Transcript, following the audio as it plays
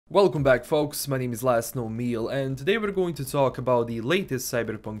Welcome back folks, my name is LastKnownMeal and today we're going to talk about the latest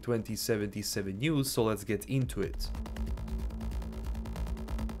Cyberpunk 2077 news, so let's get into it.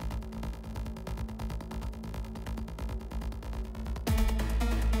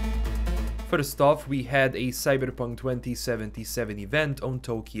 First off, we had a Cyberpunk 2077 event on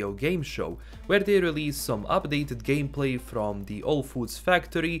Tokyo Game Show, where they released some updated gameplay from the All Foods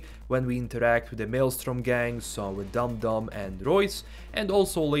factory when we interact with the Maelstrom gang, some with Dum Dum and Royce, and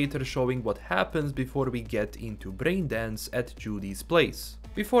also later showing what happens before we get into Braindance at Judy's place.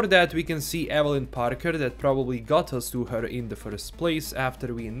 Before that, we can see Evelyn Parker that probably got us to her in the first place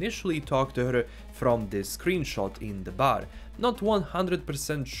after we initially talked to her from this screenshot in the bar. Not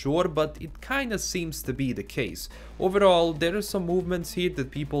 100% sure, but it kinda seems to be the case. Overall, there are some movements here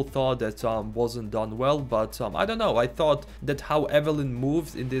that people thought that wasn't done well, but I don't know, I thought that how Evelyn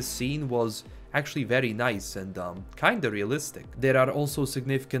moved in this scene was actually very nice and kinda realistic. There are also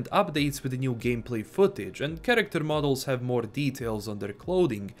significant updates with the new gameplay footage, and character models have more details on their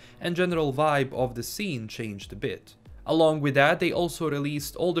clothing, and general vibe of the scene changed a bit. Along with that, they also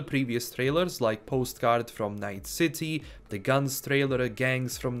released all the previous trailers like Postcard from Night City, the Guns trailer,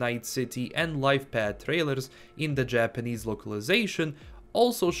 Gangs from Night City, and LifePad trailers in the Japanese localization,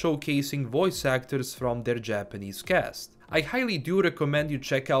 also showcasing voice actors from their Japanese cast. I highly do recommend you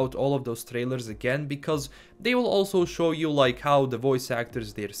check out all of those trailers again, because they will also show you like how the voice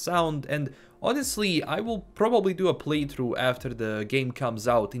actors there sound, and honestly, I will probably do a playthrough after the game comes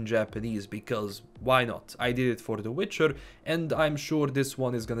out in Japanese, because why not? I did it for The Witcher, and I'm sure this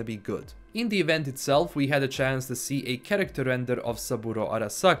one is gonna be good. In the event itself, we had a chance to see a character render of Saburo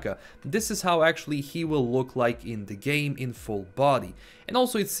Arasaka. This is how actually he will look like in the game in full body. And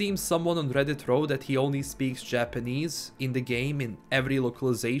also it seems someone on Reddit wrote that he only speaks Japanese in the game in every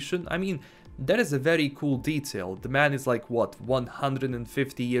localization. I mean, that is a very cool detail. The man is like, what,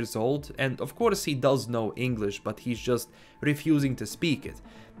 150 years old? And of course he does know English, but he's just refusing to speak it.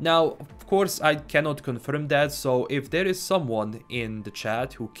 Now, of course, I cannot confirm that, so if there is someone in the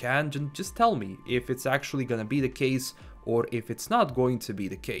chat who can, just tell me if it's actually gonna be the case or if it's not going to be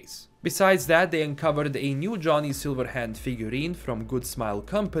the case. Besides that, they uncovered a new Johnny Silverhand figurine from Good Smile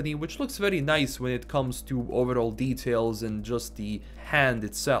Company, which looks very nice when it comes to overall details and just the hand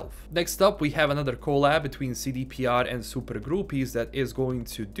itself. Next up, we have another collab between CDPR and Super Groupies that is going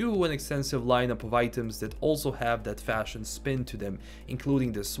to do an extensive lineup of items that also have that fashion spin to them,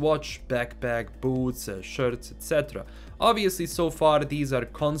 including the watch, backpack, boots, shirts, etc. Obviously, so far these are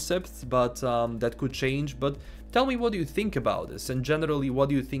concepts, but that could change, but tell me what you think about this, and generally what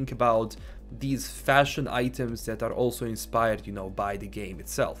do you think about these fashion items that are also inspired, you know, by the game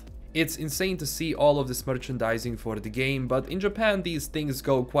itself. It's insane to see all of this merchandising for the game, but in Japan these things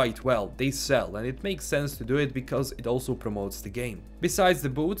go quite well, they sell, and it makes sense to do it because it also promotes the game. Besides the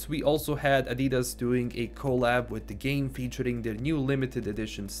boots, we also had Addidas doing a collab with the game featuring their new limited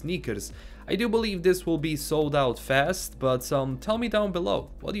edition sneakers. I do believe this will be sold out fast, but tell me down below,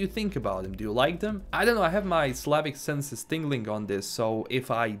 what do you think about them? Do you like them? I don't know, I have my Slavic senses tingling on this, so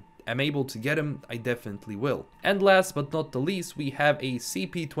if I am able to get them, I definitely will. And last but not the least, we have a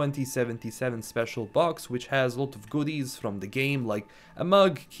CP2077 special box, which has a lot of goodies from the game, like a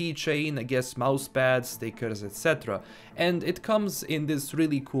mug, keychain, I guess mouse pads, stickers, etc. And it comes in this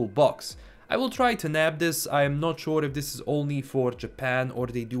really cool box. I will try to nab this. I am not sure if this is only for Japan or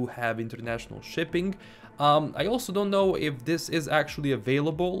they do have international shipping. I also don't know if this is actually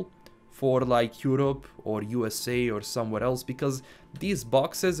available for like Europe or USA or somewhere else, because these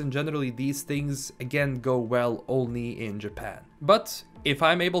boxes and generally these things again go well only in Japan. But if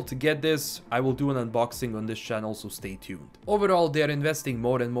I'm able to get this, I will do an unboxing on this channel, so stay tuned. Overall, they are investing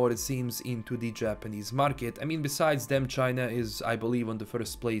more and more, it seems, into the Japanese market. I mean, besides them, China is, I believe, on the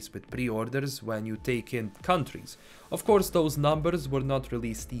first place with pre-orders when you take in countries. Of course, those numbers were not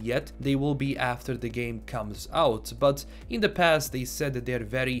released yet, they will be after the game comes out, but in the past they said that they're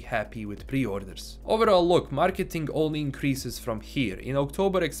very happy with pre-orders. Overall, look, marketing only increases from here. In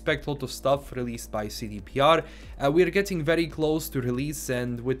October, expect a lot of stuff released by CDPR. We're getting very close to release,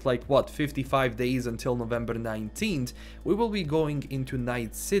 and with like, what, 55 days until November 19th, we will be going into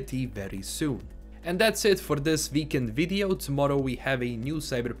Night City very soon. And that's it for this weekend video. Tomorrow we have a new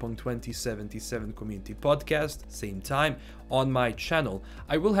Cyberpunk 2077 community podcast, same time, on my channel.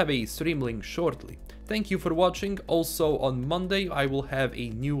 I will have a stream link shortly. Thank you for watching. Also on Monday I will have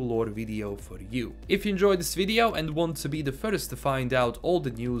a new lore video for you. If you enjoyed this video and want to be the first to find out all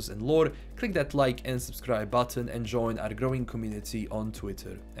the news and lore, click that like and subscribe button and join our growing community on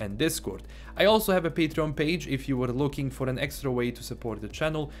Twitter and Discord. I also have a Patreon page. If you were looking for an extra way to support the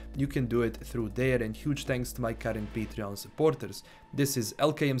channel, you can do it through there, and huge thanks to my current Patreon supporters. This is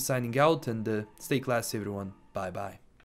LKM signing out, and stay classy everyone. Bye bye.